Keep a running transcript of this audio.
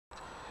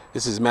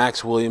This is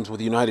Max Williams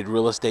with United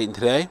Real Estate, and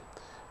today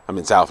I'm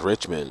in South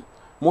Richmond.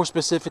 More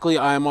specifically,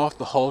 I am off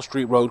the Hall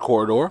Street Road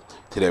corridor.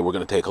 Today we're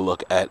going to take a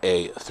look at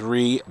a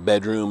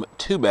 3-bedroom,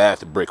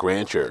 2-bath brick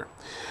rancher.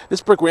 This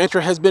brick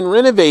rancher has been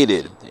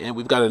renovated, and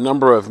we've got a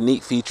number of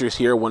neat features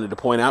here I wanted to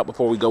point out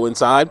before we go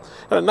inside.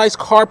 Got a nice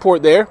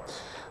carport there.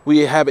 We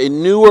have a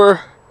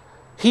newer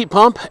heat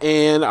pump,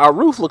 and our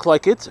roof looks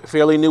like it's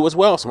fairly new as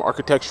well. Some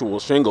architectural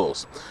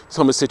shingles. This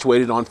home is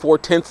situated on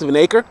 4/10 of an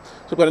acre.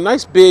 So we've got a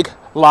nice big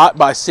lot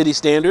by city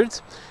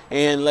standards.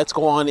 And let's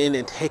go on in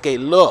and take a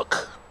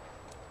look.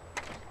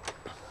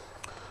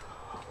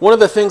 One of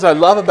the things I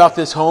love about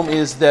this home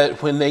is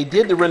that when they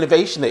did the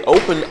renovation, they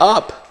opened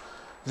up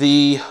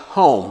the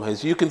home.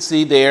 As you can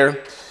see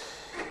there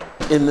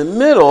in the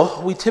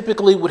middle, we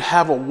typically would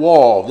have a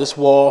wall. This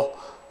wall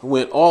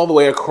went all the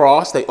way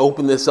across. They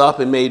opened this up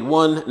and made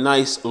one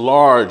nice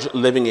large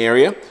living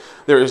area.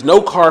 There is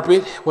no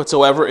carpet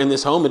whatsoever in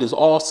this home. It is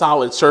all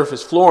solid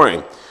surface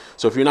flooring.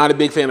 So if you're not a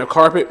big fan of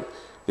carpet,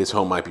 this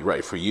home might be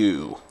right for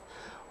you.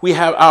 We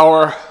have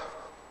our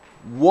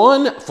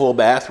one full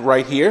bath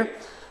right here.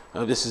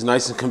 This is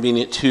nice and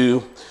convenient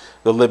to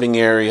the living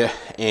area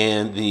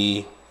and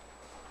the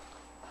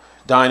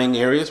dining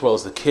area, as well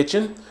as the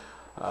kitchen.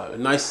 A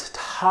nice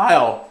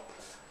tile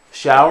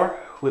shower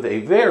with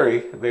a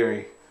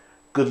very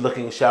good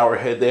looking shower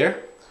head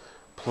there.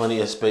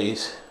 Plenty of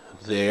space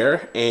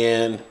there.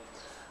 And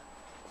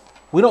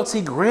we don't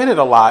see granite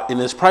a lot in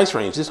this price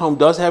range. This home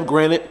does have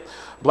granite,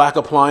 black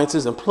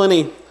appliances, and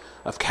plenty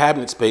of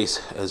cabinet space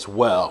as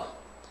well.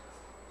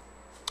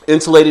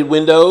 Insulated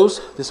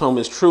windows. This home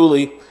is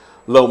truly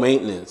low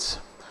maintenance.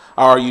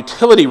 Our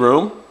utility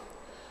room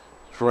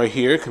is right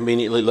here,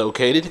 conveniently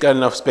located. Got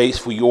enough space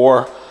for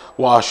your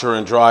washer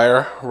and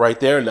dryer right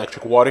there,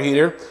 electric water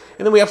heater.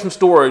 And then we have some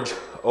storage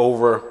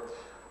over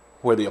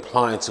where the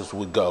appliances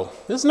would go.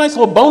 This is a nice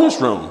little bonus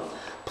room.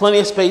 Plenty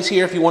of space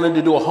here if you wanted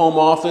to do a home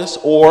office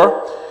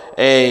or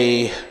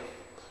a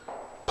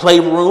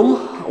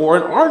playroom or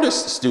an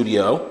artist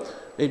studio.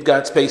 They've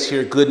got space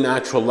here. Good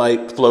natural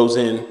light flows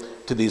in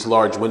to these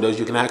large windows.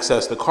 You can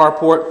access the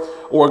carport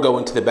or go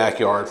into the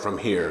backyard from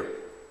here.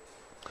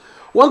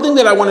 One thing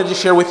that I wanted to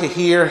share with you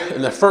here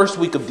in the first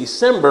week of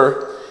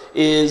December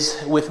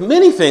is, with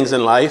many things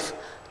in life,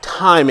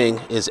 timing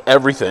is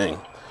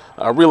everything.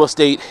 Real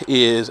estate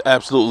is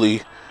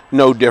absolutely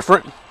no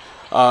different.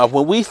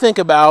 When we think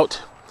about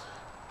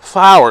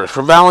flowers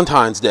for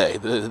Valentine's Day,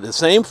 the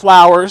same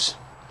flowers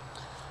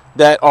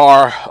that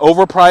are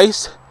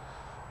overpriced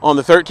on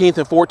the 13th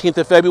and 14th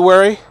of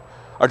February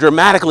are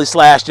dramatically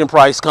slashed in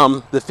price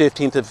come the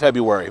 15th of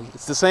February.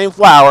 It's the same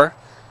flower.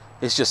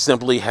 It just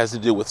simply has to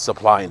do with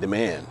supply and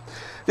demand.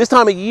 This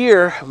time of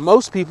year,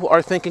 most people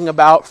are thinking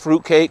about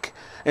fruitcake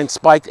and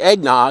spiked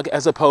eggnog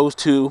as opposed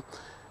to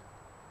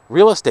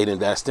real estate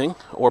investing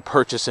or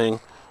purchasing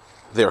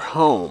their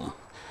home.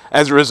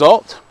 As a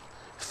result,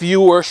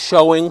 fewer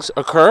showings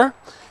occur.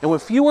 And when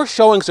fewer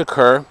showings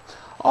occur,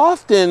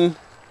 oftentimes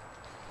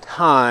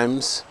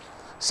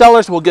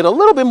sellers will get a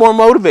little bit more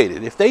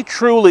motivated. If they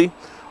truly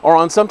are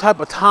on some type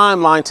of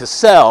timeline to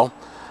sell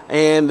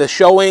and the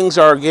showings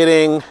are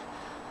getting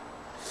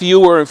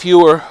fewer and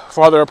fewer,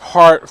 farther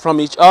apart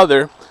from each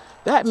other,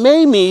 that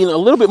may mean a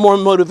little bit more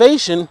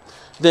motivation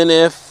than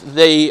if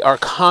they are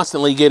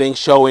constantly getting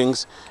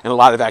showings and a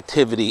lot of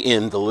activity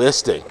in the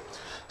listing.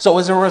 So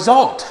as a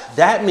result,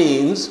 that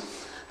means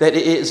that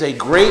it is a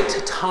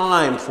great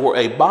time for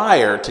a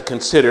buyer to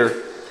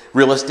consider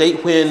real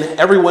estate when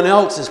everyone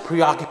else is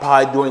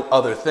preoccupied doing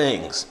other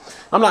things.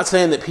 I'm not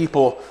saying that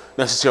people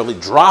necessarily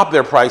drop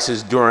their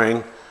prices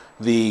during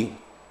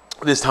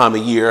this time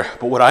of year,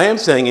 but what I am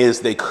saying is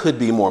they could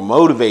be more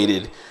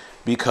motivated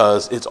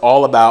because it's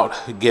all about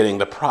getting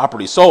the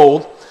property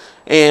sold.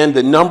 And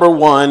the number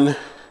one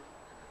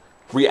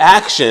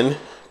reaction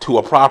to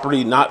a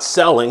property not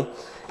selling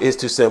is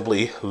to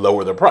simply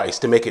lower the price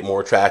to make it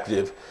more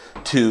attractive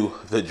to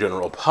the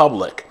general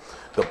public.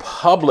 The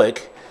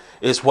public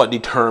is what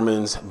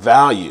determines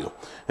value.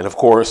 And of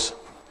course,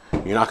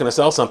 you're not going to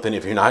sell something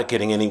if you're not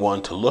getting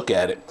anyone to look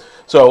at it.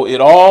 So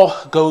it all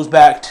goes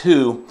back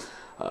to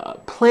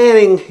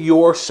planning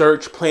your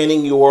search,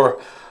 planning your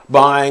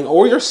buying,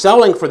 or your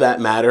selling for that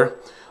matter,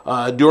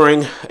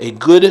 during a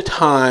good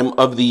time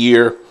of the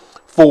year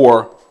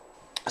for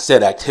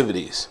said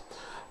activities.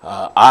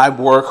 I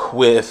work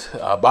with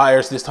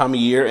buyers this time of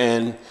year,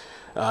 and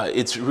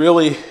it's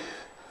really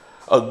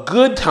a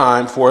good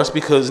time for us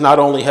because not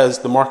only has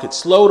the market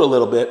slowed a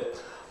little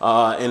bit,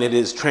 and it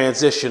is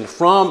transitioned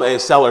from a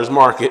seller's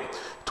market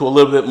to a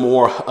little bit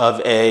more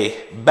of a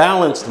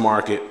balanced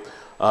market,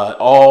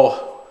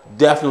 all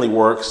definitely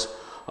works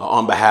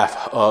on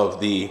behalf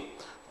of the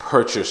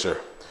purchaser.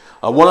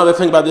 One other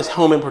thing about this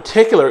home in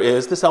particular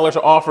is the sellers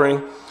are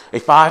offering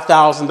a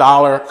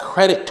 $5,000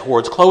 credit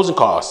towards closing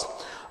costs.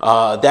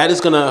 That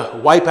is going to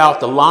wipe out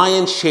the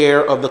lion's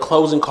share of the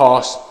closing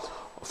costs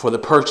for the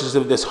purchase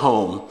of this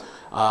home.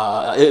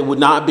 It would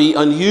not be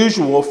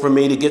unusual for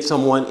me to get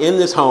someone in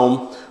this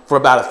home for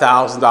about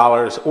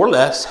 $1,000 or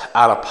less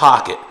out of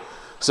pocket.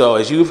 So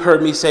as you've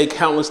heard me say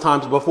countless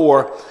times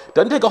before, it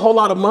doesn't take a whole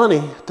lot of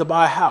money to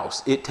buy a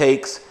house. It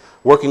takes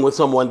working with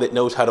someone that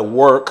knows how to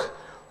work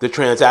the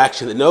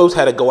transaction, that knows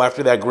how to go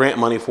after that grant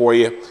money for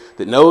you,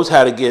 that knows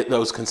how to get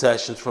those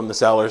concessions from the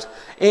sellers,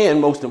 and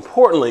most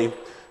importantly,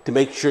 to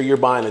make sure you're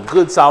buying a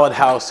good solid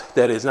house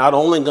that is not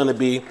only going to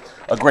be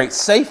a great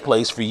safe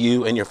place for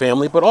you and your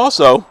family, but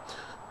also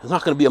it's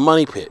not going to be a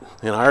money pit.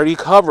 And I already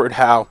covered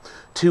how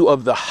 2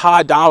 of the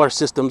high dollar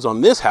systems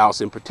on this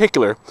house in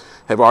particular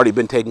have already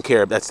been taken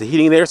care of. That's the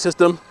heating and air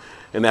system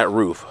and that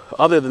roof.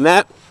 Other than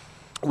that,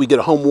 we get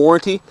a home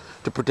warranty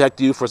to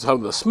protect you for some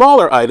of the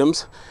smaller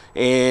items,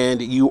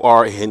 and you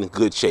are in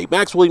good shape.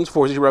 Max Williams,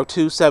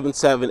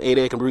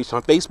 402-7788. Can be reached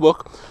on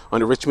Facebook,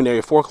 under Richmond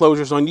Area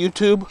Foreclosures on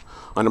YouTube,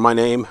 under my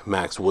name,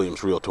 Max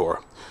Williams Realtor.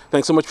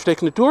 Thanks so much for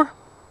taking the tour.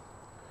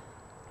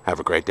 Have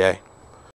a great day.